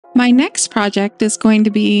My next project is going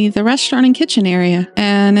to be the restaurant and kitchen area,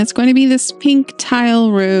 and it's going to be this pink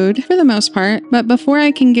tile road for the most part. But before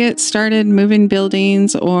I can get started moving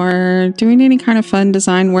buildings or doing any kind of fun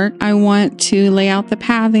design work, I want to lay out the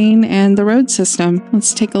pathing and the road system.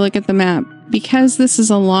 Let's take a look at the map. Because this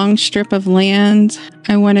is a long strip of land,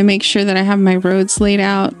 I want to make sure that I have my roads laid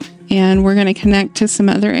out, and we're going to connect to some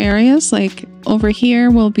other areas. Like over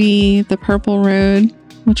here will be the purple road,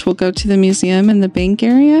 which will go to the museum and the bank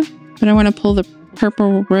area. But I want to pull the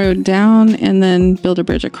purple road down and then build a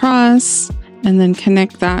bridge across and then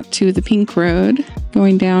connect that to the pink road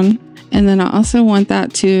going down. And then I also want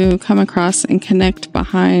that to come across and connect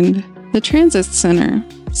behind the transit center.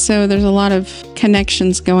 So there's a lot of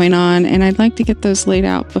connections going on, and I'd like to get those laid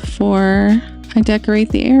out before I decorate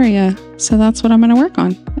the area. So that's what I'm going to work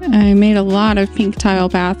on. I made a lot of pink tile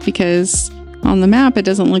path because on the map it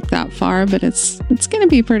doesn't look that far, but it's going to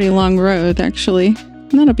be a pretty long road actually.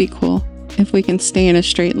 And that'll be cool if we can stay in a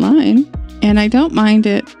straight line. And I don't mind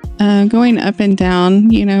it going up and down,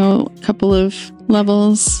 you know, a couple of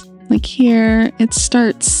levels. Like here, it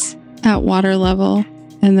starts at water level,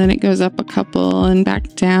 and then it goes up a couple and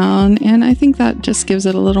back down. And I think that just gives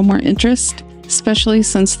it a little more interest, especially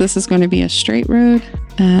since this is going to be a straight road.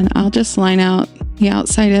 And I'll just line out the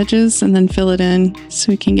outside edges and then fill it in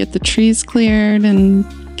so we can get the trees cleared and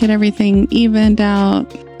get everything evened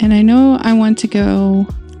out. And I know I want to go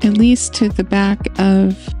at least to the back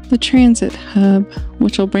of the transit hub,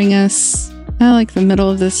 which will bring us like the middle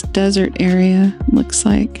of this desert area, looks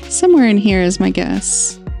like. Somewhere in here is my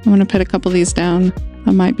guess. I want to put a couple of these down.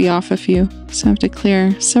 I might be off a few, so I have to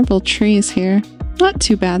clear several trees here. Not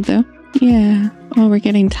too bad though. Yeah. Oh, we're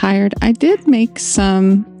getting tired. I did make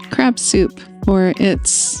some crab soup for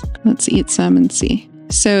its... Let's eat some and see.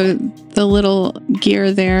 So the little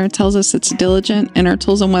gear there tells us it's diligent and our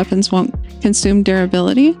tools and weapons won't consume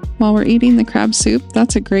durability while we're eating the crab soup.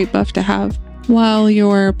 That's a great buff to have while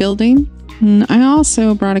you're building. And I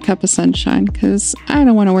also brought a cup of sunshine because I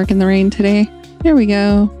don't want to work in the rain today. There we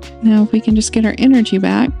go. Now if we can just get our energy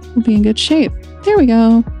back, we'll be in good shape. There we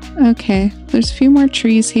go. Okay, there's a few more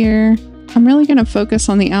trees here. I'm really going to focus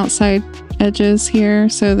on the outside edges here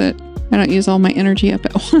so that I don't use all my energy up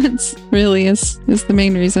at once, really is the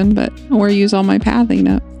main reason, or use all my pathing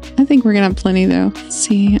up. I think we're going to have plenty though. Let's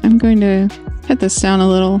see, I'm going to cut this down a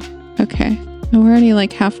little. Okay, we're already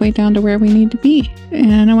like halfway down to where we need to be.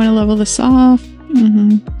 And I want to level this off. Now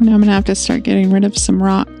I'm going to have to start getting rid of some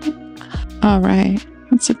rock. All right,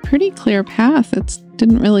 it's a pretty clear path. It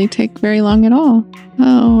didn't really take very long at all.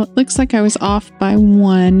 Oh, it looks like I was off by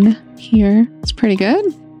 1 here. It's pretty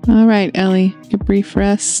good. All right, Ellie, take a brief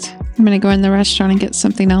rest. I'm going to go in the restaurant and get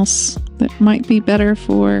something else that might be better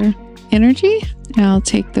for energy. I'll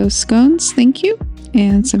take those scones, thank you,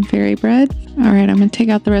 and some fairy bread. All right, I'm going to take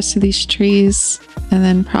out the rest of these trees and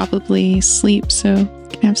then probably sleep so I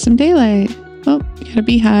can have some daylight. Oh, got a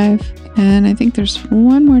beehive. And I think there's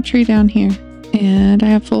one more tree down here. And I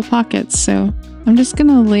have full pockets, so I'm just going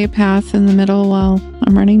to lay a path in the middle while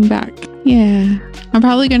I'm running back. Yeah, I'm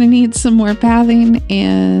probably going to need some more pathing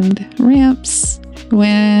and ramps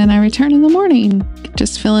when I return in the morning.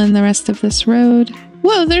 Just fill in the rest of this road.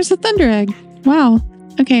 Whoa, there's a thunder egg. Wow.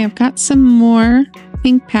 Okay, I've got some more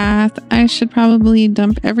pink path. I should probably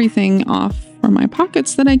dump everything off from my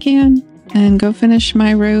pockets that I can and go finish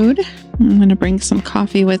my road. I'm going to bring some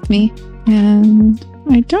coffee with me. And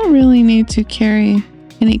I don't really need to carry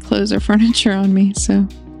any clothes or furniture on me, so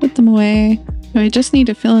put them away. So I just need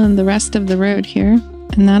to fill in the rest of the road here.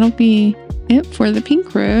 And that'll be it for the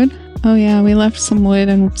pink road. Oh yeah, we left some wood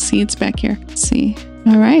and seeds back here. Let's see.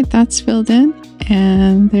 All right, that's filled in.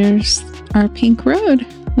 And there's our pink road.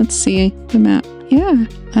 Let's see the map. Yeah.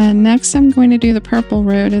 Next, I'm going to do the purple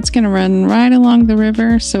road. It's going to run right along the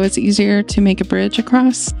river, so it's easier to make a bridge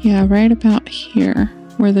across. Yeah, right about here,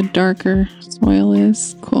 where the darker soil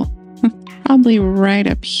is. Cool. Probably right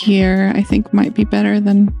up here, I think might be better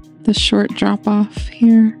than the short drop off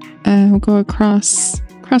here. We'll go across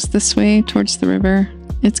this way towards the river.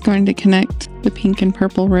 It's going to connect the pink and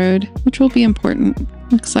purple road, which will be important.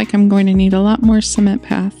 Looks like I'm going to need a lot more cement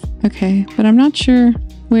path. Okay, but I'm not sure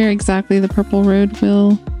where exactly the purple road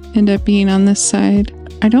will end up being on this side.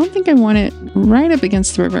 I don't think I want it right up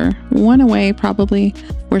against the river. One away probably,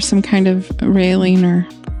 or some kind of railing or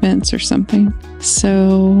fence or something.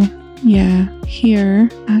 So yeah, here,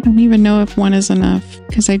 I don't even know if one is enough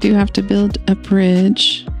because I do have to build a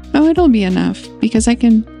bridge. Oh, it'll be enough because I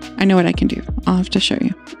know what I can do. I'll have to show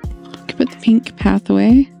you. I can put the pink path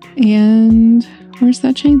away, and where's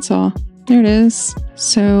that chainsaw? There it is.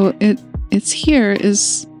 So it's here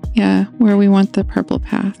is, yeah, where we want the purple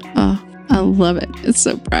path. I love it. It's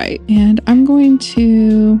so bright. And I'm going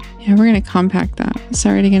to, yeah, we're going to compact that. It's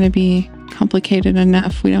already going to be complicated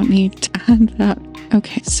enough. We don't need to add that.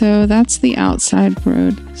 Okay, so that's the outside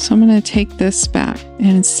road. So I'm going to take this back.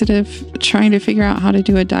 And instead of trying to figure out how to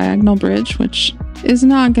do a diagonal bridge, which is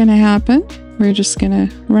not going to happen, we're just going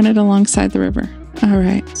to run it alongside the river. All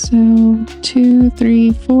right, so 2,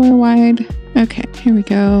 3, 4 wide. Okay, here we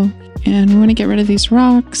go. And we want to get rid of these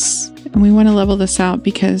rocks. And we want to level this out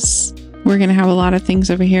because we're going to have a lot of things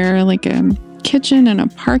over here, like a kitchen and a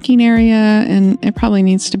parking area, and it probably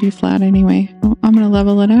needs to be flat anyway. So I'm going to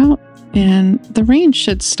level it out. And the rain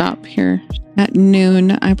should stop here at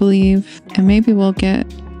noon, I believe. And maybe we'll get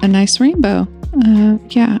a nice rainbow.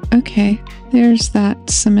 Yeah, okay. There's that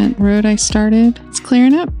cement road I started. It's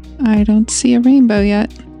clearing up. I don't see a rainbow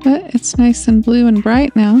yet, but it's nice and blue and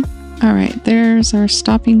bright now. All right, there's our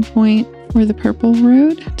stopping point for the purple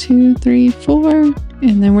road. 2, 3, 4.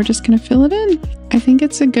 And then we're just going to fill it in. I think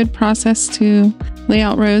it's a good process to lay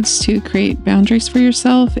out roads to create boundaries for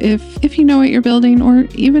yourself if you know what you're building, or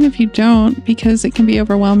even if you don't, because it can be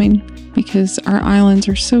overwhelming because our islands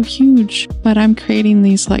are so huge. But I'm creating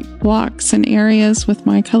these like blocks and areas with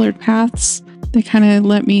my colored paths that kind of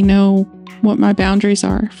let me know what my boundaries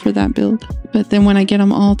are for that build. But then when I get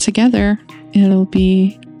them all together,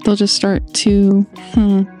 they'll just start to,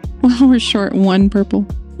 well, we're short one purple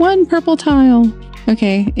tile.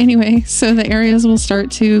 Okay, anyway, so the areas will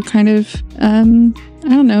start to kind of, I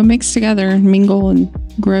don't know, mix together and mingle and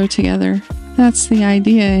grow together. That's the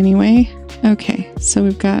idea anyway. Okay, so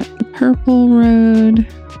we've got the purple road,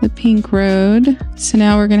 the pink road. So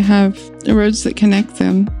now we're going to have the roads that connect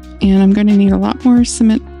them. And I'm going to need a lot more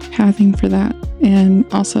cement pathing for that. And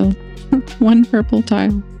also one purple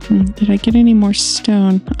tile. Did I get any more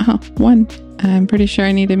stone? Oh, 1. I'm pretty sure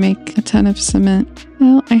I need to make a ton of cement.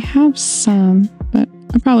 Well, I have some, but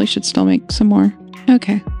I probably should still make some more.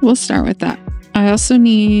 Okay, we'll start with that. I also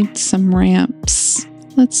need some ramps.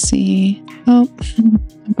 Let's see. Oh,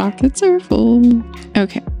 my pockets are full.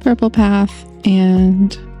 Okay, purple path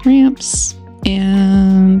and ramps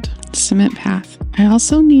and cement path. I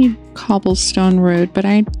also need cobblestone road, but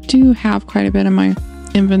I do have quite a bit in my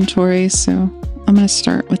inventory, so I'm going to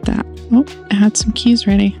start with that. Oh, I had some keys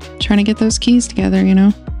ready. Trying to get those keys together, you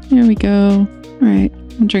know. There we go. All right,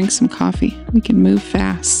 I'll drink some coffee. We can move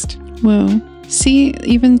fast. Whoa. See,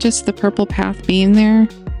 even just the purple path being there,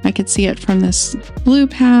 I could see it from this blue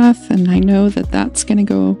path, and I know that that's going to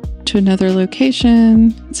go to another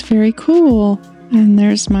location. It's very cool. And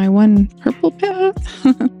there's my one purple path.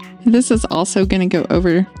 This is also going to go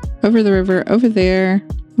over the river over there.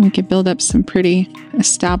 We could build up some pretty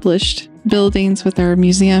established buildings with our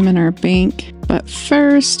museum and our bank. But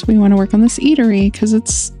first, we want to work on this eatery because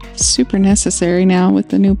it's super necessary now with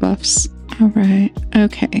the new buffs. All right.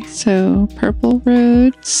 Okay, so purple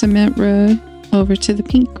road, cement road, over to the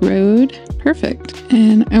pink road. Perfect.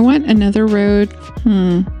 And I want another road.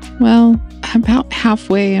 Well, about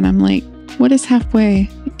halfway, and I'm like, what is halfway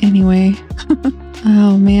anyway?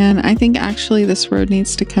 Oh man, I think actually this road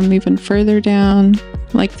needs to come even further down.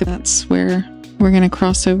 Like that's where we're going to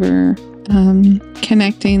cross over,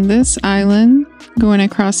 connecting this island, going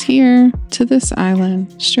across here to this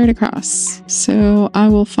island, straight across. So I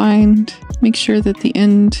will make sure that the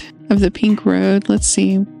end of the pink road, let's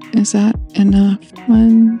see, is that enough?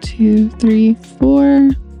 1, 2, 3, 4.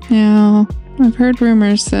 Now, I've heard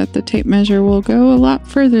rumors that the tape measure will go a lot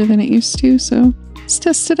further than it used to, so let's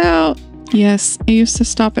test it out. Yes, it used to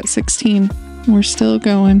stop at 16. We're still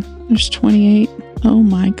going. There's 28. Oh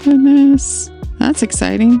my goodness. That's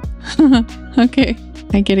exciting. Okay.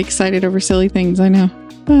 I get excited over silly things, I know.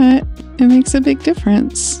 But it makes a big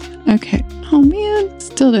difference. Okay. Oh man,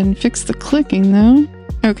 still didn't fix the clicking though.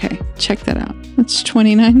 Okay, check that out. That's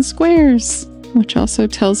 29 squares, which also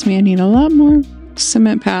tells me I need a lot more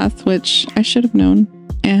cement path, which I should have known.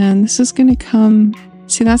 And this is going to come...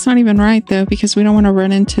 See, that's not even right though, because we don't want to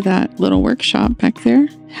run into that little workshop back there.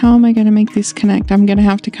 How am I going to make these connect? I'm going to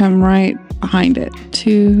have to come right behind it.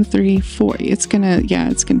 2, 3, 4. It's going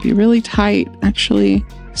to be really tight actually.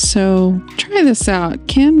 So try this out.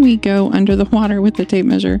 Can we go under the water with the tape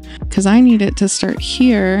measure? Because I need it to start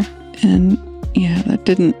here. And yeah, that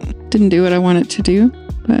didn't do what I want it to do,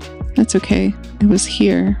 but that's okay. It was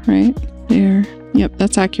here, right? There. Yep,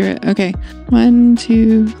 that's accurate. Okay. 1,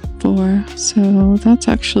 2, 4. So that's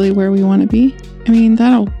actually where we want to be. I mean,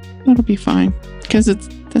 that'll be fine. Because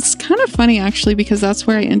that's kind of funny actually, because that's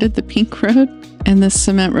where I ended the pink road. And this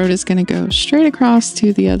cement road is going to go straight across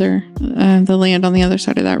to the land on the other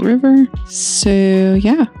side of that river. So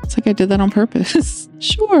yeah, it's like I did that on purpose.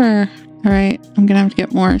 Sure. All right, I'm gonna have to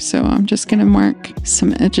get more, so I'm just gonna mark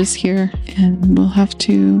some edges here and we'll have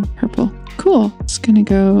to purple. Cool. It's gonna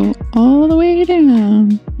go all the way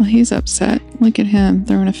down. Well, he's upset. Look at him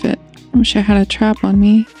throwing a fit. I wish I had a trap on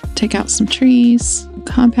me. Take out some trees,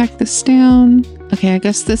 compact this down. Okay, I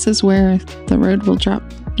guess this is where the road will drop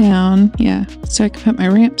down. Yeah, so I can put my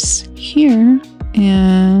ramps here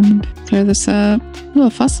and throw this up. Oh, a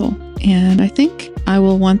fossil. And I think I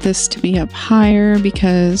will want this to be up higher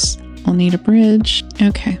because I'll need a bridge.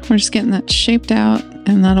 Okay, we're just getting that shaped out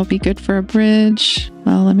and that'll be good for a bridge.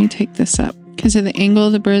 Well, let me take this up. Because of the angle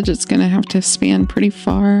of the bridge, it's going to have to span pretty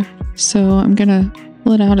far. So I'm going to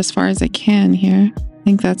pull it out as far as I can here. I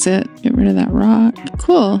think that's it. Get rid of that rock.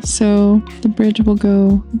 Cool. So the bridge will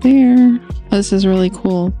go there. Oh, this is really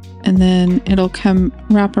cool. And then it'll come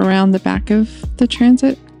wrap around the back of the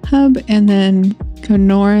transit hub and then go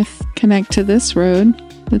north, connect to this road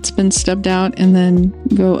that's been stubbed out, and then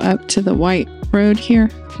go up to the white road here,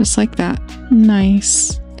 just like that.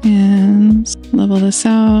 Nice. And level this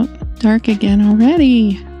out. Dark again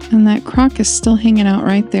already. And that croc is still hanging out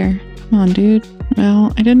right there. Come on, dude.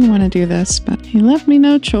 Well, I didn't want to do this, but he left me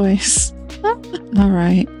no choice. All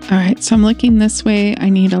right. So I'm looking this way. I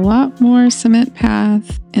need a lot more cement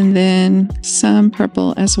path and then some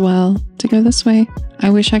purple as well to go this way. I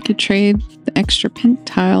wish I could trade the extra pink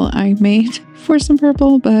tile I made for some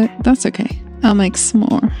purple, but that's okay. I'll make some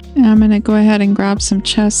more. And I'm going to go ahead and grab some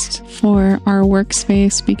chests for our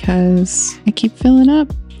workspace because I keep filling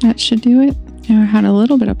up. That should do it. I had a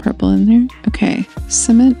little bit of purple in there. Okay.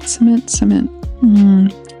 Cement. I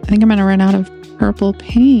think I'm going to run out of purple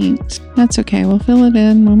paint. That's okay. We'll fill it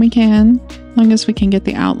in when we can. As long as we can get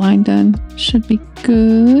the outline done. Should be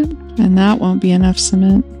good. And that won't be enough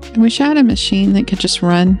cement. I wish I had a machine that could just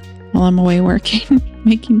run while I'm away working,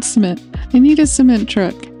 making cement. I need a cement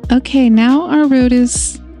truck. Okay, now our road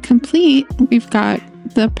is complete. We've got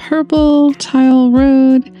the purple tile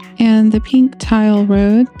road and the pink tile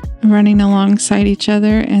road running alongside each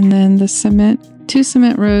other, and then the two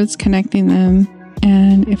cement roads connecting them.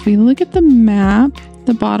 And if we look at the map,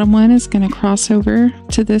 the bottom one is going to cross over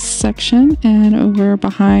to this section and over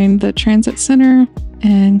behind the transit center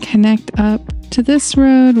and connect up to this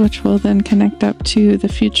road, which will then connect up to the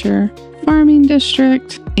future farming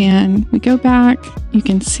district. And we go back, you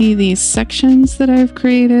can see these sections that I've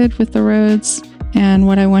created with the roads. And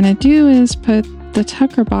what I want to do is put the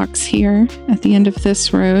Tuckerbox here at the end of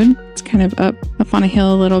this road. It's kind of up on a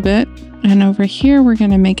hill a little bit. And over here, we're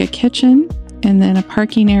going to make a kitchen and then a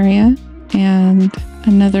parking area and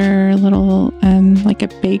another little, like a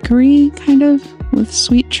bakery kind of with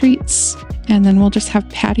sweet treats. And then we'll just have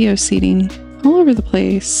patio seating all over the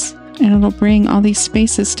place. And it'll bring all these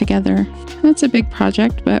spaces together. That's a big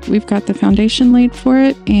project, but we've got the foundation laid for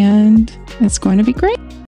it and it's going to be great.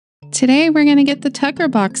 Today, we're going to get the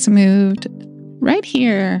Tuckerbox moved right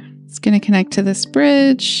here. It's going to connect to this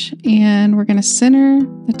bridge and we're going to center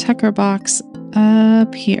the Tuckerbox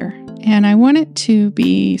up here. And I want it to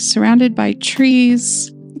be surrounded by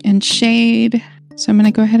trees and shade. So I'm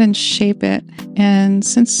going to go ahead and shape it. And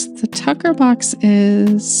since the Tuckerbox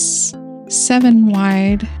is 7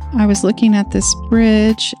 wide, I was looking at this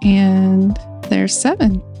bridge and there's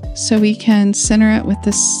 7. So we can center it with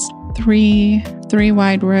this 3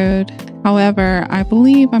 wide road. However, I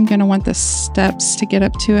believe I'm going to want the steps to get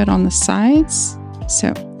up to it on the sides.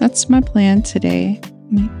 So that's my plan today.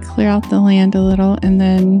 Let me clear out the land a little and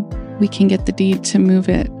then we can get the deed to move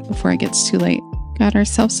it before it gets too late. Got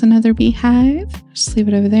ourselves another beehive. Just leave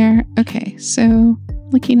it over there. Okay, so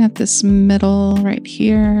looking at this middle right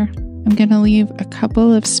here, I'm going to leave a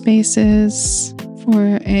couple of spaces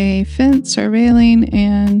for a fence or railing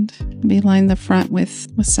and maybe line the front with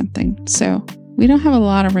something. So we don't have a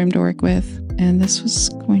lot of room to work with. And this was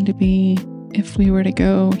going to be, if we were to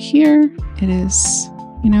go here, it is,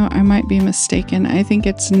 I might be mistaken. I think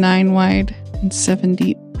it's 9 wide and 7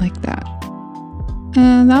 deep like that.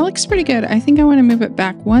 That looks pretty good. I think I want to move it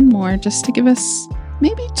back 1 more just to give us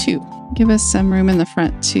maybe 2. Give us some room in the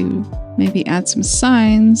front to maybe add some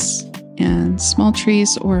signs and small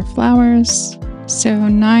trees or flowers. So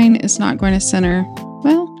 9 is not going to center.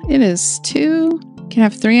 Well, it is 2. You can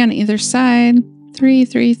have 3 on either side. 3,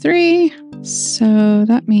 3, 3. So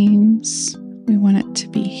that means we want it to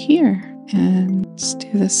be here. And let's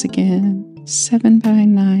do this again. 7 by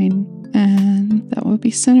 9. And that will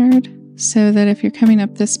be centered so that if you're coming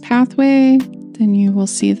up this pathway, then you will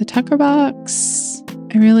see the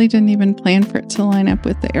Tuckerbox. I really didn't even plan for it to line up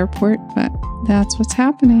with the airport, but that's what's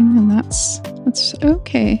happening, and that's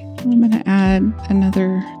okay. I'm going to add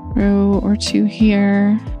another row or 2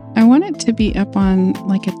 here. I want it to be up on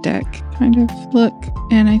like a deck kind of look.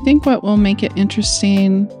 And I think what will make it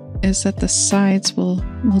interesting is that the sides will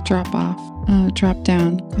drop off, drop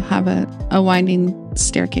down. We'll have a winding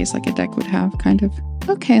staircase like a deck would have, kind of.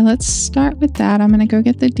 Okay, let's start with that. I'm going to go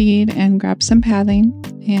get the deed and grab some pathing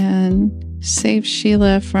and save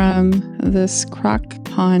Sheila from this crock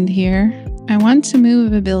pond here. I want to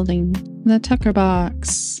move a building, the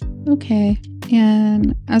Tuckerbox. Okay,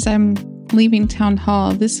 and as I'm leaving town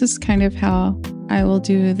hall, this is kind of how I will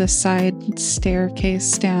do the side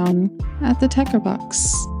staircase down at the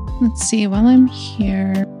Tuckerbox. Let's see, while I'm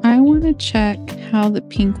here, I want to check how the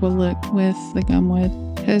pink will look with the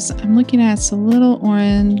gumwood, because I'm looking at it's a little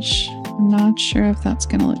orange. I'm not sure if that's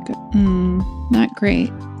going to look good. Not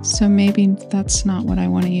great. So maybe that's not what I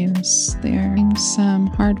want to use there. Some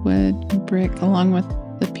hardwood brick along with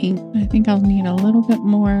the pink. I think I'll need a little bit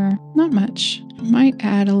more, not much. I might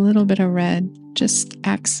add a little bit of red, just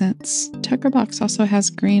accents. Tuckerbox also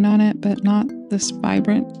has green on it, but not this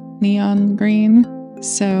vibrant neon green.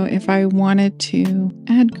 So if I wanted to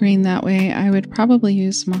add green that way, I would probably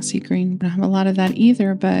use mossy green. I don't have a lot of that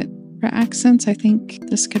either, but for accents, I think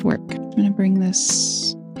this could work. I'm going to bring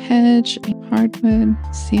this hedge and hardwood,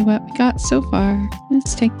 see what we got so far.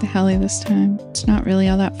 Let's take the heli this time. It's not really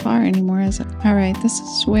all that far anymore, is it? All right, this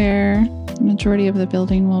is where the majority of the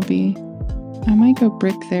building will be. I might go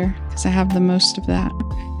brick there because I have the most of that.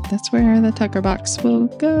 That's where the Tuckerbox will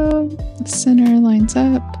go. The center lines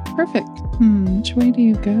up. Perfect. Which way do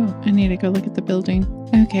you go? I need to go look at the building.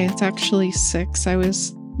 Okay, it's actually 6. I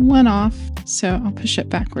was 1 off, so I'll push it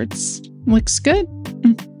backwards. Looks good.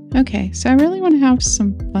 Okay, so I really want to have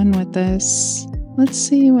some fun with this. Let's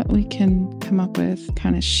see what we can come up with,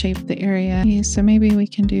 kind of shape the area. Okay, so maybe we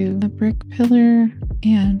can do a brick pillar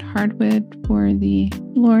and hardwood for the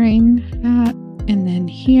flooring. That. And then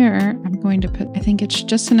here, I'm going to put, I think it's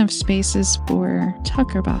just enough spaces for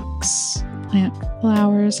Tuckerbox. Plant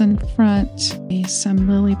flowers in front. Some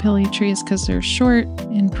lily-pilly trees because they're short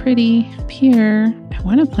and pretty. Up here, I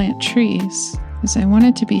want to plant trees because I want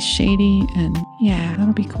it to be shady and yeah,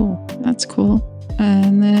 that'll be cool. That's cool.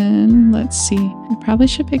 And then let's see. I probably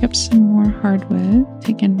should pick up some more hardwood.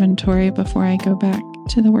 Take inventory before I go back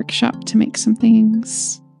to the workshop to make some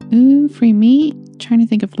things. Ooh, free meat. Trying to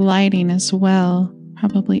think of lighting as well.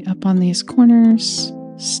 Probably up on these corners.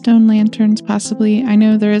 Stone lanterns, possibly. I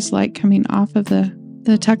know there is light coming off of the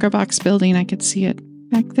Tuckerbox building. I could see it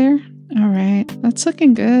back there. All right, that's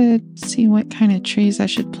looking good. Let's see what kind of trees I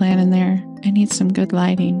should plant in there. I need some good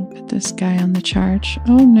lighting. Put this guy on the charge.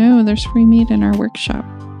 Oh no, there's free meat in our workshop.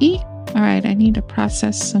 Eat. All right, I need to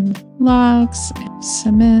process some logs and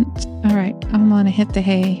cement. All right, I'm gonna hit the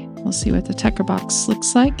hay. We'll see what the Tuckerbox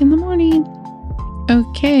looks like in the morning.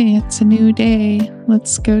 Okay, it's a new day.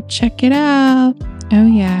 Let's go check it out. Oh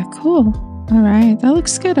yeah, cool. All right, that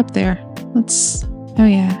looks good up there. Oh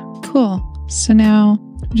yeah, cool. So now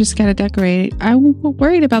we just gotta decorate. I'm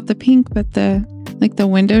worried about the pink, but the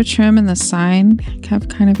window trim and the sign have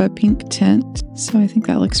kind of a pink tint. So I think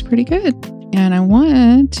that looks pretty good. And I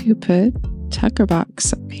want to put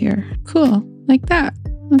Tuckerbox up here. Cool, like that.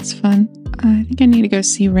 That's fun. I think I need to go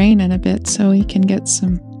see Rain in a bit so we can get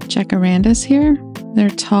some jacarandas here. They're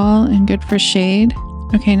tall and good for shade.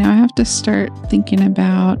 Okay, now I have to start thinking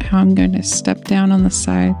about how I'm going to step down on the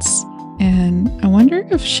sides. And I wonder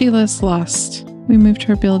if Sheila's lost. We moved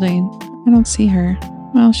her building. I don't see her.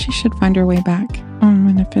 Well, she should find her way back. I'm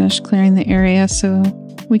going to finish clearing the area so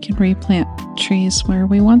we can replant trees where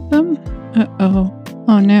we want them. Uh-oh.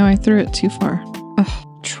 Oh no, I threw it too far.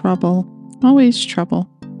 Ugh, trouble. Always trouble.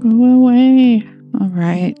 Go away. All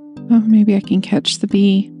right. Oh, maybe I can catch the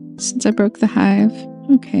bee since I broke the hive.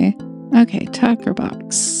 Okay. Okay,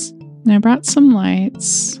 Tuckerbox. And I brought some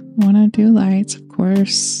lights. I want to do lights, of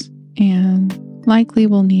course. And likely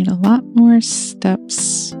we'll need a lot more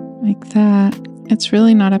steps like that. It's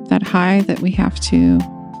really not up that high that we have to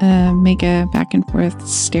make a back and forth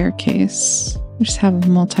staircase. We just have a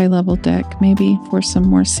multi-level deck maybe for some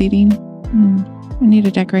more seating. I need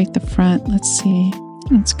to decorate the front. Let's see.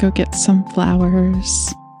 Let's go get some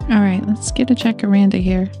flowers. All right, let's get a jacaranda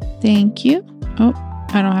here. Thank you. Oh,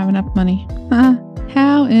 I don't have enough money.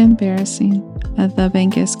 How embarrassing. The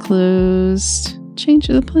bank is closed. Change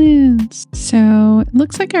the plans. So it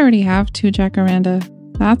looks like I already have 2 jacaranda.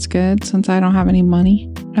 That's good since I don't have any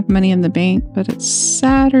money. I have money in the bank, but it's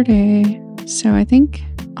Saturday. So I think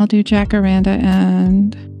I'll do jacaranda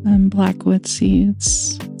and blackwood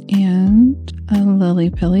seeds and lily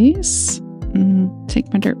pillies.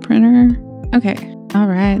 Take my dirt printer. Okay. All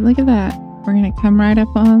right. Look at that. We're going to come right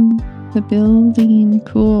up on the building.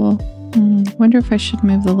 Cool. Wonder if I should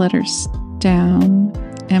move the letters down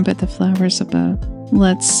and put the flowers above.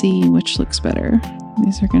 Let's see which looks better.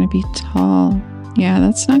 These are going to be tall. Yeah,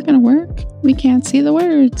 that's not going to work. We can't see the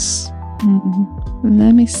words.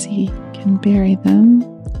 Let me see. Can bury them.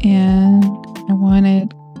 And I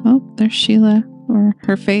wanted, oh, there's Sheila, or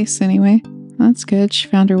her face anyway. That's good. She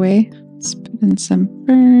found her way. Let's put in some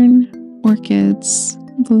fern, orchids,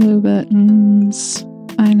 glue buttons.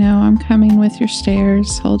 I know, I'm coming with your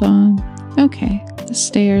stairs. Hold on. Okay, the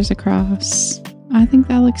stairs across. I think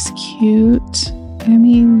that looks cute. I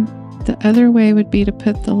mean, the other way would be to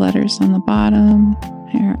put the letters on the bottom.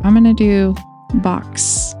 Here, I'm going to do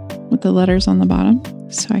box with the letters on the bottom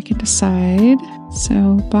so I can decide.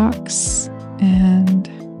 So box and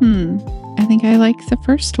I think I like the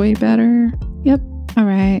first way better. Yep. All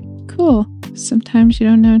right. Cool. Sometimes you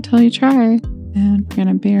don't know until you try. And we're going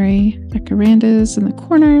to bury jacarandas in the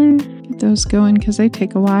corner. Get those going because they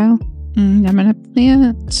take a while. I'm going to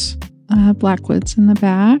plant blackwoods in the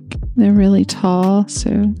back. They're really tall,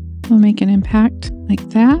 so we'll make an impact like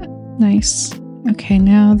that. Nice. Okay,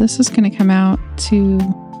 now this is going to come out to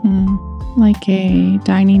like a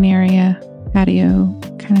dining area, patio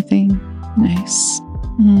kind of thing. Nice.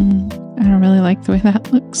 I don't really like the way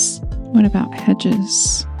that looks. What about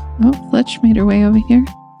hedges? Oh, Fletch made her way over here.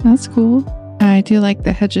 That's cool. I do like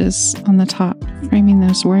the hedges on the top, framing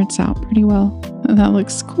those words out pretty well. Oh, that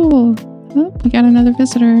looks cool. Oh, we got another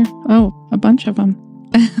visitor. Oh, a bunch of them.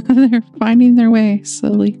 They're finding their way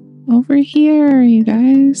slowly. Over here, you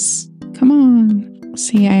guys. Come on.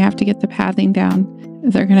 See, I have to get the pathing down.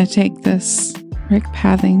 They're going to take this brick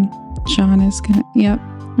pathing. John is going to... Yep,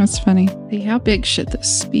 that's funny. See, how big should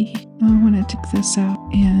this be? Oh, I want to take this out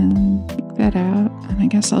and take that out. And I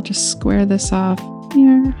guess I'll just square this off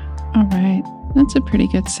here. All right, that's a pretty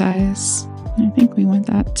good size. I think we want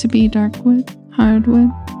that to be dark wood, hardwood.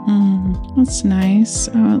 That's nice.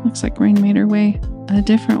 Oh, it looks like Rain made her way a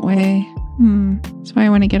different way. That's why I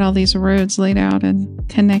want to get all these roads laid out and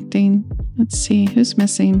connecting. Let's see, who's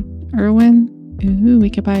missing? Irwin? Ooh, we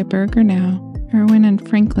could buy a burger now. Irwin and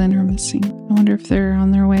Franklin are missing. I wonder if they're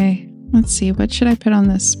on their way. Let's see, what should I put on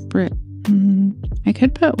this brick? I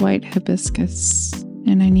could put white hibiscus.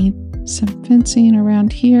 And I need some fencing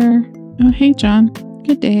around here. Oh, hey, John.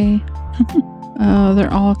 Good day. Oh,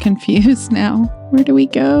 they're all confused now. Where do we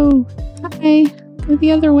go? Hi. Go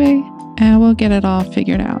the other way. We'll get it all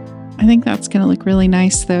figured out. I think that's going to look really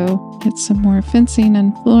nice, though. Get some more fencing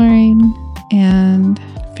and flooring and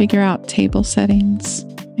figure out table settings.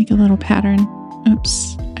 Make a little pattern.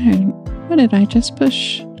 Oops. What did I just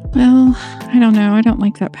push? Well, I don't know. I don't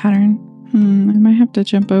like that pattern. I might have to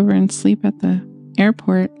jump over and sleep at the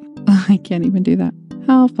airport. Oh, I can't even do that.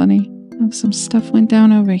 How funny. Oh, some stuff went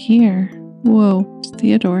down over here. Whoa, it's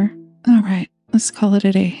Theodore. All right, let's call it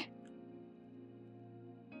a day.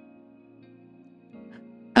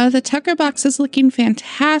 The Tuckerbox is looking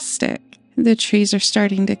fantastic. The trees are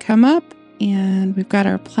starting to come up, and we've got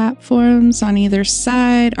our platforms on either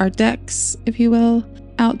side, our decks, if you will.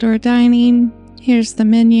 Outdoor dining. Here's the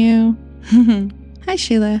menu. Hi,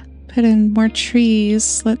 Sheila. Put in more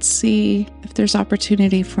trees. Let's see if there's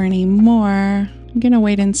opportunity for any more. I'm gonna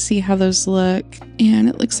wait and see how those look. And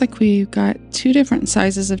it looks like we've got 2 different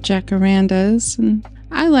sizes of jacarandas. And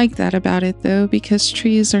I like that about it though, because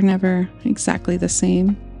trees are never exactly the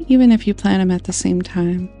same, even if you plant them at the same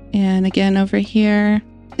time. And again, over here,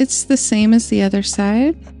 it's the same as the other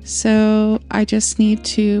side. So I just need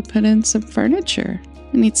to put in some furniture.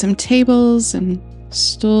 I need some tables and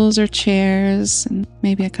stools or chairs and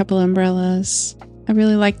maybe a couple umbrellas. I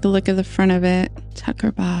really like the look of the front of it.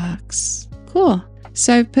 Tuckerbox. Cool.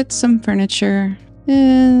 So I've put some furniture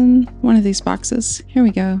in one of these boxes. Here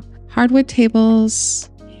we go. Hardwood tables.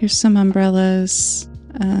 Here's some umbrellas.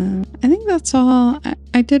 I think that's all.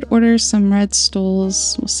 I did order some red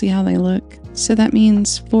stools. We'll see how they look. So that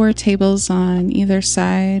means 4 tables on either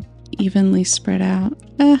side, evenly spread out.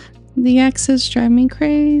 The X's drive me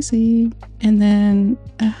crazy. And then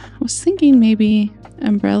I was thinking maybe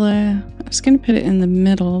umbrella. I was going to put it in the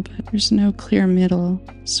middle, but there's no clear middle.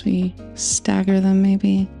 So we stagger them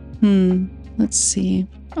maybe. Let's see.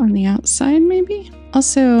 On the outside maybe?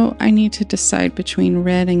 Also, I need to decide between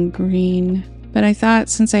red and green. But I thought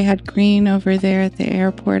since I had green over there at the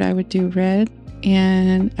airport, I would do red.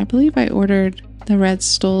 And I believe I ordered the red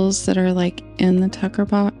stools that are like in the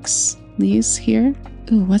Tuckerbox. These here.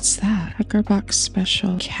 Ooh, what's that? Tuckerbox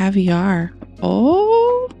special. Caviar.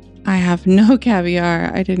 Oh, I have no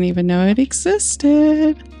caviar. I didn't even know it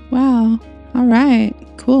existed. Wow. All right.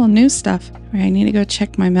 Cool. New stuff. All right, I need to go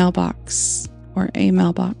check my mailbox. Or a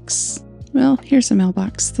mailbox. Well, here's a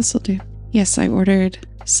mailbox. This'll do. Yes, I ordered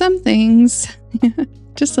some things.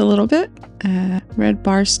 just a little bit. Red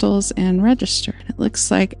bar stools and register. It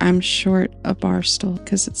looks like I'm short a bar stool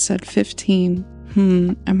because it said 15.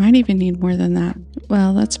 I might even need more than that.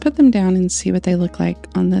 Well, let's put them down and see what they look like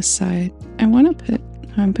on this side.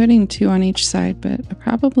 I'm putting 2 on each side, but I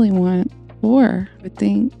probably want 4, I would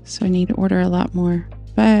think. So I need to order a lot more.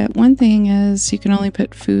 But one thing is you can only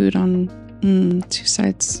put food on 2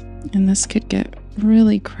 sides. And this could get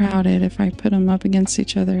really crowded if I put them up against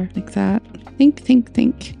each other like that.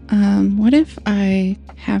 Think. What if I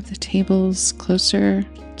have the tables closer,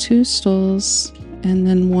 2 stools, and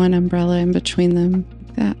then 1 umbrella in between them?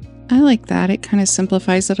 That I like that. It kind of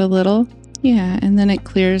simplifies it a little. Yeah, and then it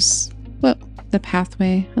clears, well, the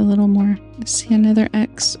pathway a little more. I see another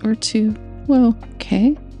X or 2. Whoa,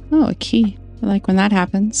 okay. Oh, a key. I like when that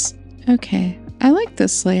happens. Okay, I like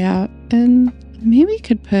this layout, and maybe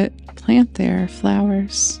could put plant there,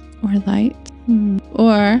 flowers, or light,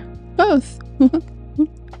 or both.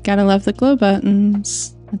 Gotta love the glow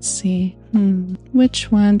buttons. Let's see.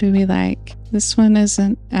 Which one do we like? This one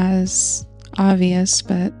isn't as obvious,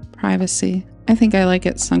 but privacy. I think I like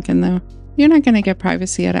it sunken though. You're not gonna get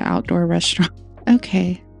privacy at an outdoor restaurant.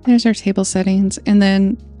 Okay, there's our table settings, and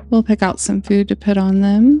then we'll pick out some food to put on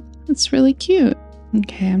them. It's really cute.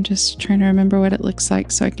 Okay, I'm just trying to remember what it looks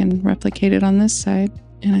like so I can replicate it on this side.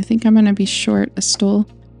 And I think I'm gonna be short a stool,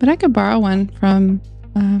 but I could borrow one from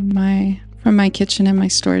my kitchen and my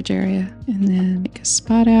storage area, and then make a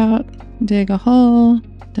spot out, dig a hole,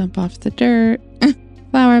 dump off the dirt,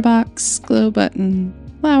 flower box, glow button,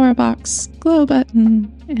 flower box, glow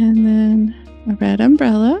button, and then a red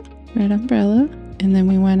umbrella, and then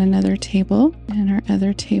we want another table and our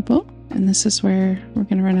other table, and this is where we're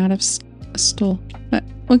gonna run out of a stool, but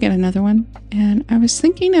we'll get another one. And I was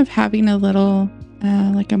thinking of having a little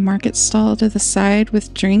like a market stall to the side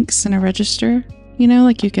with drinks and a register. You know,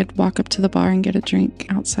 like you could walk up to the bar and get a drink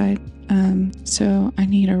outside. So I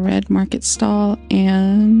need a red market stall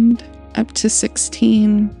and up to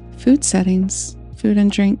 16 food settings, food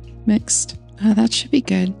and drink mixed. That should be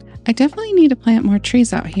good. I definitely need to plant more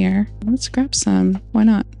trees out here. Let's grab some. Why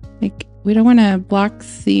not? Like, we don't want to block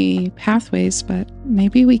the pathways, but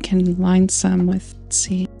maybe we can line some with, let's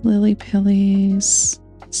see, lily pillies,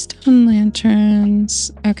 stone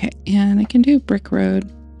lanterns. Okay, and I can do brick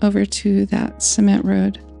road over to that cement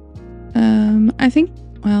road. I think,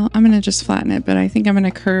 well, I'm going to just flatten it, but I think I'm going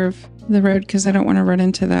to curve the road because I don't want to run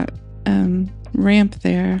into that ramp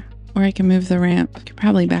there. Or I can move the ramp. I could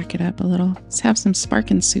probably back it up a little. Let's have some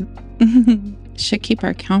sparkin' soup. Should keep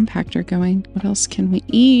our compactor going. What else can we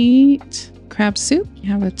eat? Crab soup. You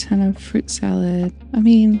have a ton of fruit salad. I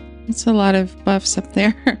mean, it's a lot of buffs up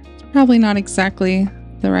there. Probably not exactly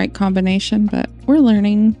the right combination, but we're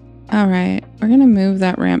learning. All right, we're gonna move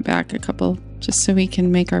that ramp back a couple just so we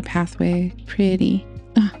can make our pathway pretty.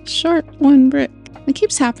 Short 1 brick. It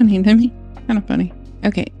keeps happening to me. Kind of funny.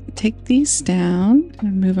 Okay, take these down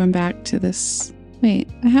and move them back to this. Wait,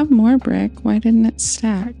 I have more brick. Why didn't it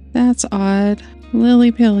stack? That's odd.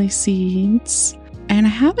 Lily pilly seeds. And I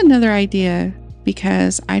have another idea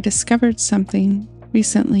because I discovered something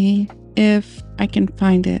recently. If I can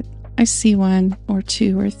find it. I see 1 or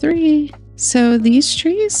 2 or 3. So these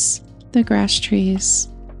trees, the grass trees,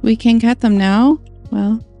 we can cut them now.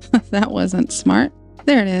 Well, that wasn't smart.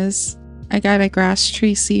 There it is. I got a grass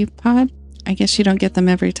tree seed pod. I guess you don't get them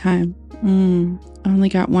every time. I only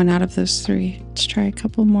got 1 out of those 3. Let's try a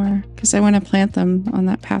couple more because I want to plant them on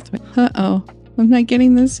that pathway. Uh-oh. I'm not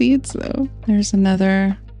getting the seeds though. There's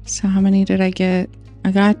another. So how many did I get?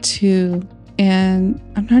 I got 2. And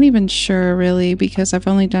I'm not even sure really because I've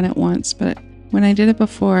only done it once, but when I did it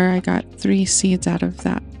before, I got 3 seeds out of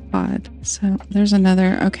that pod. So there's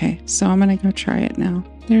another. Okay, so I'm gonna go try it now.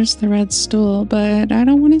 There's the red stool, but I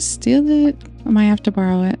don't want to steal it. I might have to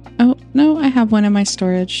borrow it. Oh, no, I have 1 in my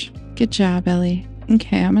storage. Good job, Ellie.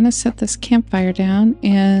 Okay, I'm gonna set this campfire down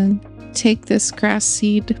and take this grass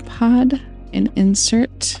seed pod and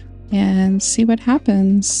insert and see what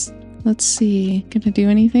happens. Let's see. Gonna do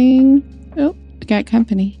anything? Oh, I got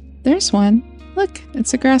company. There's 1. Look,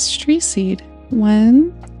 it's a grass tree seed.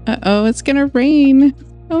 1. Uh-oh, it's gonna rain.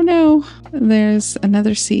 Oh no. There's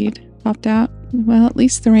another seed popped out. Well, at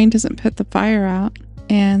least the rain doesn't put the fire out.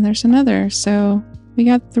 And there's another. So we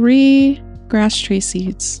got 3 grass tree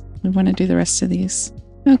seeds. We want to do the rest of these.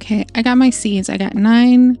 Okay, I got my seeds. I got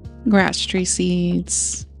 9 grass tree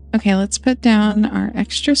seeds. Okay, let's put down our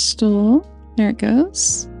extra stool. There it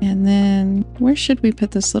goes. And then where should we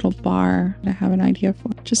put this little bar? I have an idea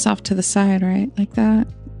for. Just off to the side, right? Like that.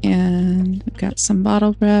 And I've got some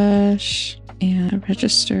bottle brush and a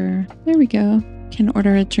register. There we go. Can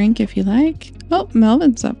order a drink if you like. Oh,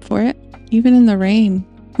 Melvin's up for it. Even in the rain.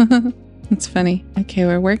 It's funny. Okay,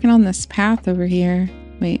 we're working on this path over here.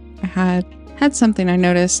 Wait, I had something I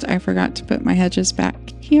noticed. I forgot to put my hedges back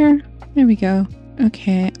here. There we go.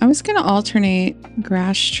 Okay, I was gonna alternate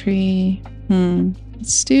grass tree.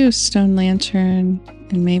 Let's do stone lantern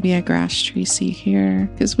and maybe a grass tree seed here,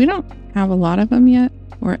 because we don't have a lot of them yet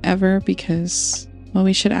or ever, because, well,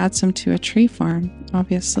 we should add some to a tree farm,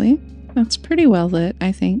 obviously. That's pretty well lit,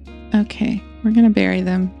 I think. Okay, we're gonna bury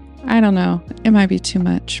them. I don't know, it might be too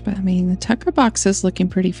much, but I mean, the Tuckerbox is looking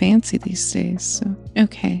pretty fancy these days, so.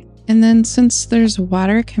 Okay, and then since there's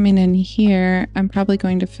water coming in here, I'm probably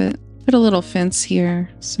going to put a little fence here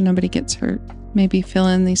so nobody gets hurt. Maybe fill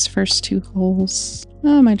in these first 2 holes.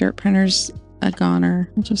 Oh, my dirt printer's a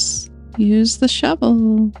goner. I'll just use the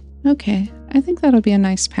shovel. Okay, I think that'll be a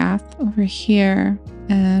nice path over here.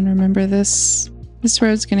 And remember, this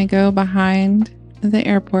road's gonna go behind the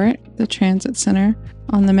airport, the transit center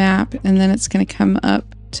on the map, and then it's gonna come up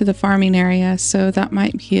to the farming area. So that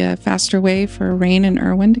might be a faster way for Rain and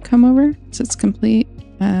Irwin to come over once it's complete.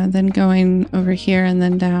 Then going over here and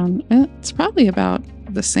then down. It's probably about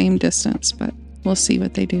the same distance, but we'll see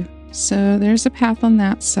what they do. So there's a path on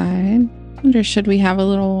that side. I wonder, should we have a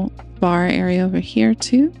little bar area over here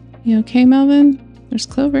too? You okay, Melvin? There's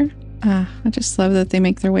Clover. I just love that they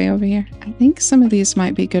make their way over here. I think some of these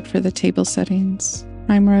might be good for the table settings.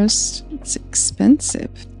 Prime roast, it's expensive.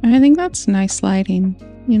 I think that's nice lighting,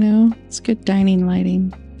 you know? It's good dining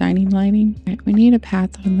lighting. Right, we need a path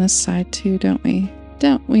on this side too, don't we?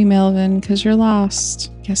 Don't we, Melvin? Because you're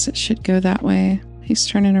lost. Guess it should go that way. He's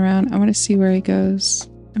turning around. I want to see where he goes.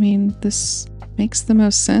 I mean, this makes the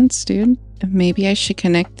most sense, dude. Maybe I should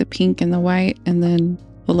connect the pink and the white and then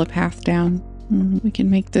pull a path down. We can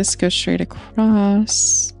make this go straight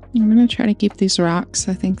across. I'm going to try to keep these rocks.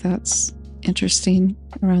 I think that's interesting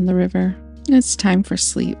around the river. It's time for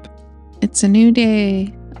sleep. It's a new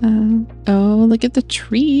day. Oh, look at the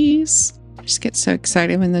trees. I just get so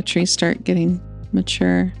excited when the trees start getting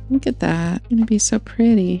mature. Look at that. It's gonna be so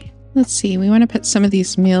pretty. Let's see. We want to put some of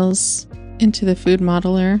these meals into the food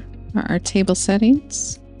modeler, or our table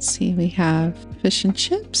settings. Let's see. We have fish and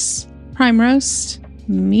chips, prime roast,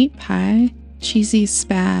 meat pie, cheesy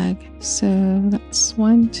spag. So that's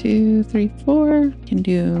 1, 2, 3, 4. Can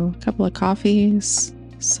do a couple of coffees,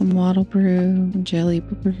 some wattle brew, jelly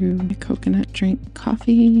brew, a coconut drink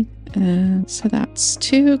coffee. So that's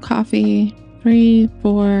 2 coffee, 3,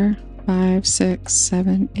 4, 5, 6,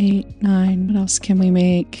 7, 8, 9. What else can we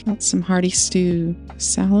make? Got some hearty stew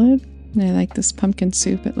salad. And I like this pumpkin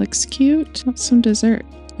soup. It looks cute. Got some dessert.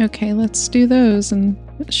 Okay, let's do those and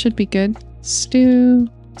it should be good. Stew,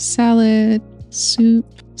 salad, soup,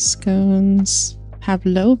 scones,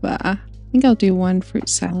 pavlova. I think I'll do 1 fruit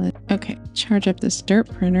salad. Okay, charge up this dirt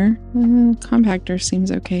printer. Compactor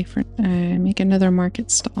seems okay for make another market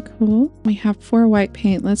stall. Cool. We have 4 white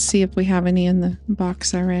paint. Let's see if we have any in the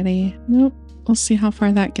box already. Nope. We'll see how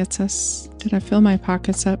far that gets us. Did I fill my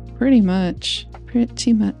pockets up? Pretty much.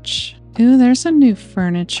 Ooh, there's a new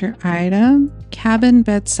furniture item. Cabin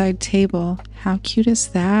bedside table. How cute is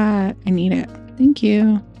that? I need it. Thank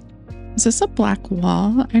you. Is this a black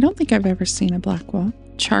wall? I don't think I've ever seen a black wall.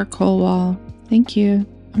 Charcoal wall. Thank you.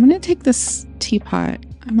 I'm gonna take this teapot.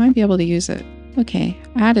 I might be able to use it. Okay,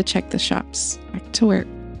 I had to check the shops. Back to work.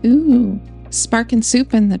 Ooh, spark and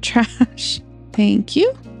soup in the trash. Thank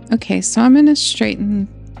you. Okay, so I'm gonna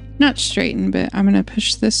not straighten, but I'm gonna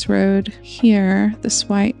push this road here, this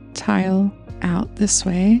white tile out this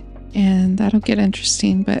way, and that'll get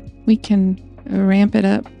interesting, but we can ramp it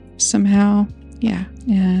up somehow. Yeah,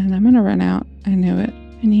 and I'm gonna run out. I know it.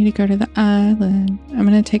 I need to go to the island. I'm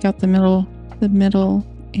gonna take out the middle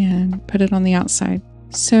and put it on the outside.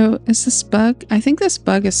 So is this bug? I think this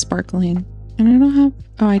bug is sparkling. And I don't have,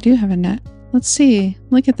 oh, I do have a net. Let's see.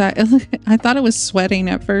 Look at that. I thought it was sweating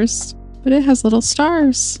at first, but it has little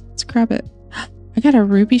stars. Let's grab it. I got a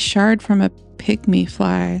ruby shard from a pygmy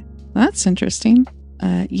fly. That's interesting.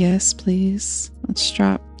 Yes, please. Let's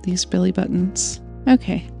drop these belly buttons.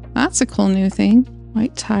 Okay, that's a cool new thing.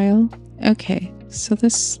 White tile. Okay, so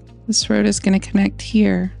this road is going to connect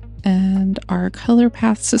here, and our color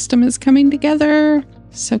path system is coming together.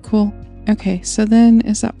 So cool. Okay, so then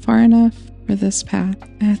is that far enough for this path?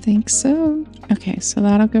 I think so. Okay, so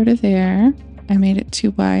that'll go to there. I made it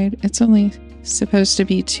too wide. It's only supposed to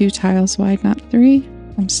be 2 tiles wide, not 3.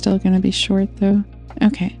 I'm still going to be short though.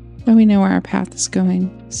 Okay, but we know where our path is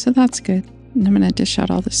going, so that's good. And I'm going to dish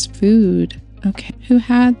out all this food. Okay, who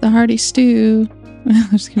had the hearty stew?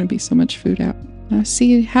 There's going to be so much food out.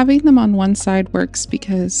 See, having them on one side works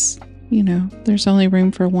because, you know, there's only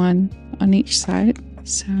room for one on each side.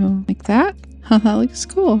 So like that. Oh, that looks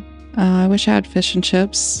cool. I wish I had fish and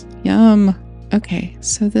chips. Yum. Okay,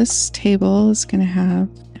 so this table is going to have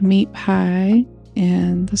a meat pie,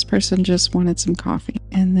 and this person just wanted some coffee.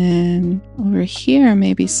 And then over here,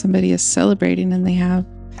 maybe somebody is celebrating and they have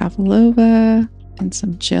pavlova and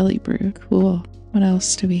some jelly brew. Cool. What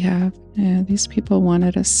else do we have? Yeah, these people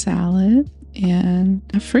wanted a salad and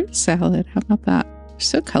a fruit salad. How about that? They're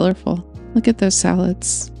so colorful. Look at those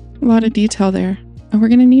salads. A lot of detail there. Oh, we're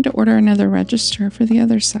going to need to order another register for the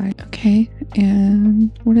other side. Okay,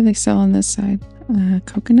 and what do they sell on this side?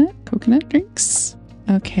 Coconut drinks.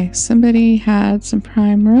 Okay, somebody had some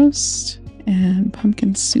prime roast and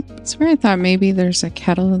pumpkin soup. That's where I thought maybe there's a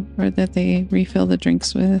kettle or that they refill the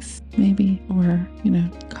drinks with, maybe, or, you know,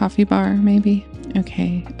 coffee bar, maybe.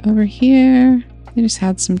 Okay, over here, they just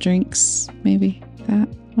had some drinks, maybe that.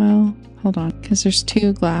 Well, hold on, because there's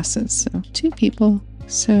 2 glasses, so 2 people.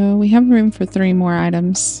 So we have room for 3 more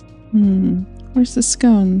items. Where's the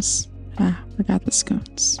scones? Ah, forgot the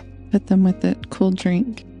scones. Put them with the cool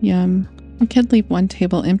drink. Yum. We could leave 1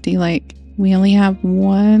 table empty, like we only have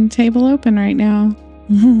 1 table open right now.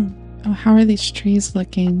 Oh, how are these trees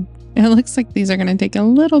looking? It looks like these are going to take a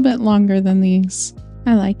little bit longer than these.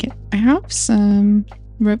 I like it. I have some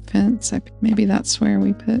rope fence. Maybe that's where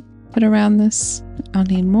we put around this. I'll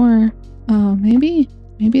need more. Oh, maybe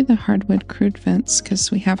the hardwood crude fence, because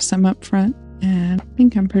we have some up front. And I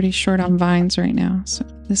think I'm pretty short on vines right now, so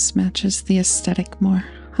this matches the aesthetic more.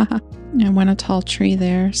 Haha. I want a tall tree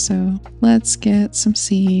there, so let's get some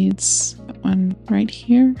seeds. Put one right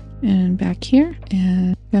here and back here,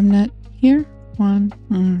 and gumnut here. One.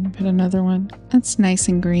 Put another one. That's nice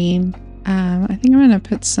and green. I think I'm gonna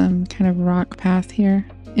put some kind of rock path here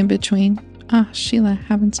in between. Ah, Sheila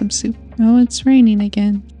having some soup. Oh, it's raining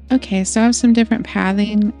again. Okay, so I have some different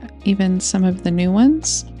pathing, even some of the new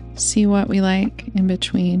ones. See what we like in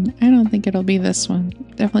between. I don't think it'll be this one.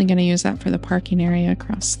 Definitely going to use that for the parking area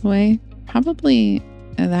across the way. Probably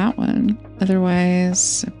that one.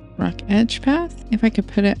 Otherwise, rock edge path. If I could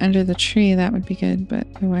put it under the tree, that would be good. But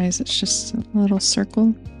otherwise, it's just a little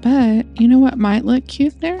circle. But you know what might look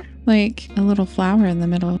cute there? Like a little flower in the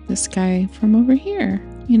middle. This guy from over here.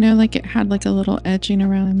 You know, like it had like a little edging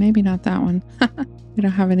around. Maybe not that one. We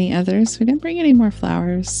don't have any others. We didn't bring any more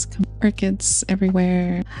flowers. Orchids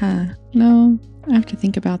everywhere. No, I have to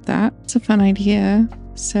think about that. It's a fun idea.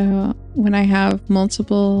 So when I have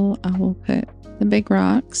multiple, I will put the big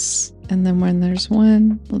rocks. And then when there's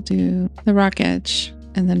one, we'll do the rock edge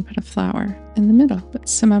and then put a flower in the middle. But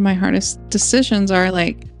some of my hardest decisions are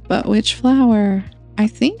like, but which flower? I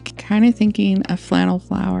think kind of thinking a flannel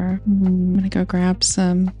flower. I'm going to go grab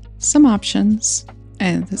some options.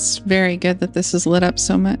 And it's very good that this is lit up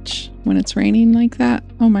so much when it's raining like that.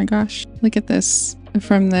 Oh my gosh. Look at this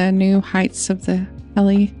from the new heights of the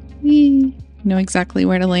Ellie. Whee! Know exactly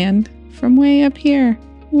where to land from way up here.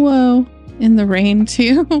 Whoa. In the rain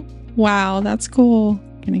too. Wow, that's cool.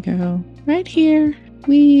 Gonna go right here.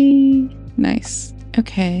 Whee! Nice.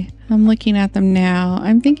 Okay, I'm looking at them now.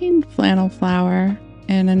 I'm thinking flannel flower.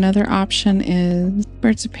 And another option is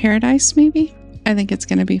birds of paradise maybe? I think it's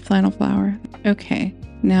going to be flannel flower. Okay,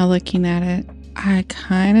 now looking at it,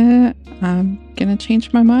 I'm going to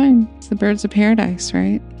change my mind. It's the birds of paradise,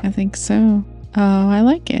 right? I think so. Oh, I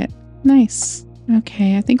like it. Nice.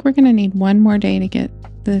 Okay, I think we're going to need 1 more day to get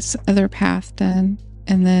this other path done,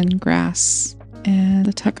 and then grass. And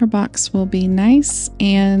the Tuckerbox will be nice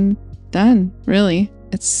and done, really.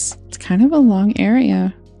 It's kind of a long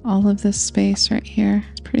area. All of this space right here.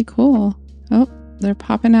 It's pretty cool. Oh, they're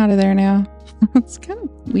popping out of there now. It's kind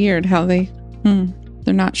of weird how they're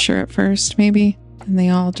not sure at first, maybe. And they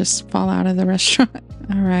all just fall out of the restaurant.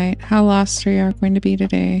 All right. How lost are you going to be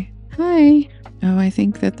today? Hi. Oh, I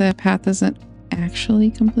think that the path isn't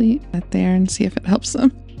actually complete. Get there and see if it helps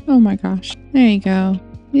them. Oh my gosh. There you go.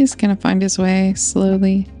 He's going to find his way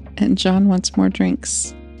slowly. And John wants more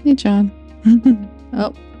drinks. Hey, John.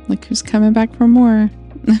 Oh, look who's coming back for more.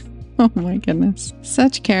 Oh my goodness.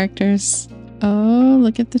 Such characters. Oh,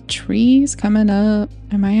 look at the trees coming up.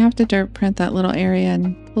 I might have to dirt print that little area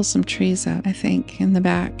and pull some trees out, I think, in the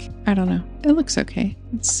back. I don't know. It looks okay.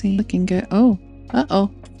 Let's see. Looking good. Oh,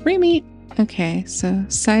 uh-oh. Free meat. Okay, so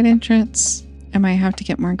side entrance. I might have to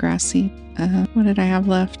get more grass seed. What did I have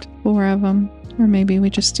left? 4 of them. Or maybe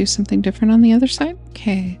we just do something different on the other side.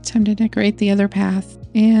 Okay, time to decorate the other path.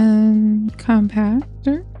 And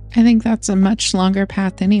compactor. I think that's a much longer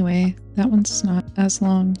path anyway. That one's not as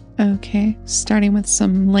long. Okay, starting with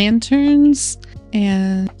some lanterns.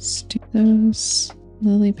 And let's do those.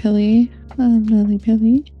 Lily Pilly. Lily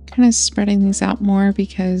Pilly. kind of spreading these out more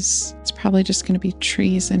because it's probably just going to be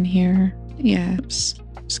trees in here. Yeah, oops.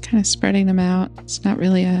 Just kind of spreading them out. It's not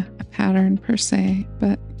really a pattern per se,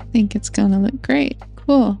 but I think it's going to look great.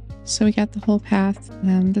 Cool. So we got the whole path,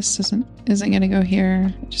 and this isn't going to go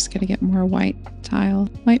here. Just got to get more white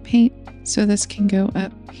paint. So this can go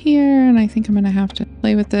up here, and I think I'm going to have to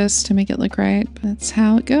play with this to make it look right, but that's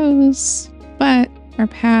how it goes. But our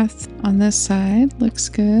path on this side looks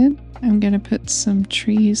good. I'm going to put some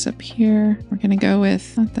trees up here. We're going to go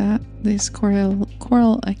with, not that, these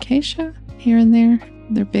coral acacia here and there.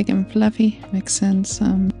 They're big and fluffy. Mix in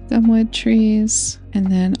some gumwood trees,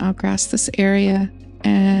 and then I'll grass this area.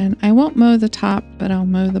 And I won't mow the top, but I'll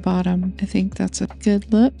mow the bottom. I think that's a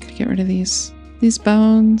good look. Get rid of these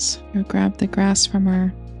bones. Go grab the grass from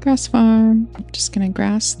our grass farm. I'm just going to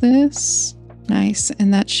grass this. Nice.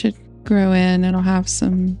 And that should grow in. It'll have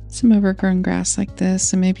some overgrown grass like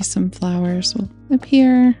this, and maybe some flowers will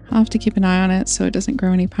appear. I'll have to keep an eye on it so it doesn't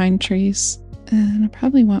grow any pine trees. And I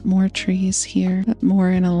probably want more trees here, but more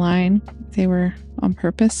in a line. They were on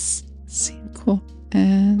purpose. Let's see. Cool.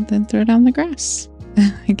 And then throw down the grass.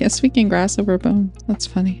 I guess we can grass over bone. That's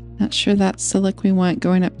funny. Not sure that's the look we want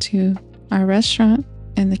going up to our restaurant.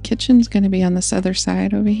 And the kitchen's going to be on this other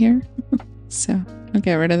side over here. So I'll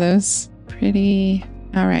get rid of those. Pretty.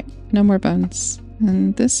 All right. No more bones.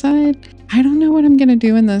 And this side, I don't know what I'm going to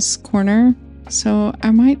do in this corner. So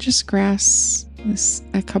I might just grass this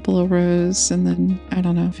a couple of rows and then, I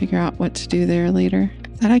don't know, figure out what to do there later.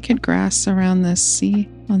 Thought I could grass around this. See,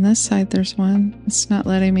 on this side, there's one. It's not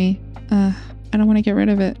letting me. I don't want to get rid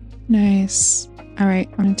of it. Nice. All right,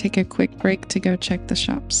 I'm going to take a quick break to go check the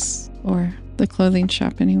shops, or the clothing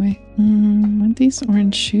shop anyway. Want these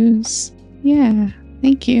orange shoes? Yeah,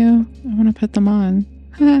 thank you. I want to put them on.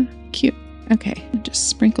 Ha, cute. Okay, I'll just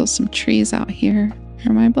sprinkle some trees out here.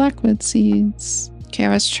 Here are my blackwood seeds. Okay, I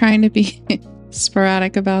was trying to be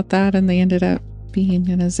sporadic about that, and they ended up being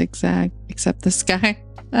in a zigzag, except this guy.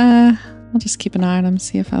 I'll just keep an eye on them,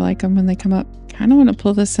 see if I like them when they come up. Kind of want to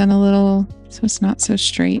pull this in a little so it's not so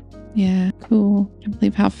straight. Yeah, cool. Can't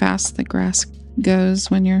believe how fast the grass goes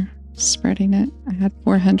when you're spreading it. I had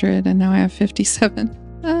 400 and now I have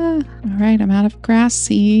 57. All right, I'm out of grass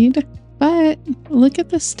seed. But look at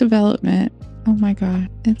this development. Oh my god.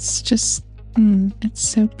 It's just, it's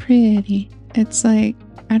so pretty. It's like,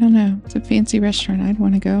 I don't know, it's a fancy restaurant. I'd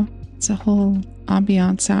want to go. It's a whole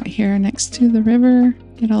ambiance out here next to the river.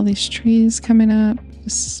 Get all these trees coming up.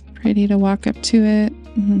 Just pretty to walk up to it.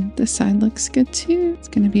 This side looks good too. It's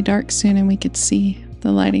going to be dark soon and we could see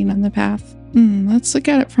the lighting on the path. Let's look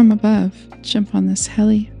at it from above. Jump on this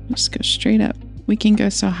heli. Just go straight up. We can go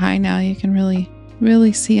so high now you can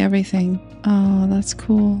really see everything. Oh, that's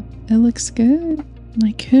cool. It looks good.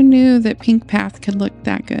 Like, who knew that Pink Path could look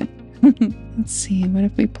that good? Let's see. What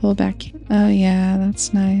if we pull back? Oh yeah,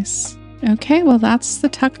 that's nice. Okay, well that's the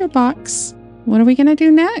Tuckerbox. What are we going to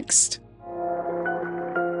do next?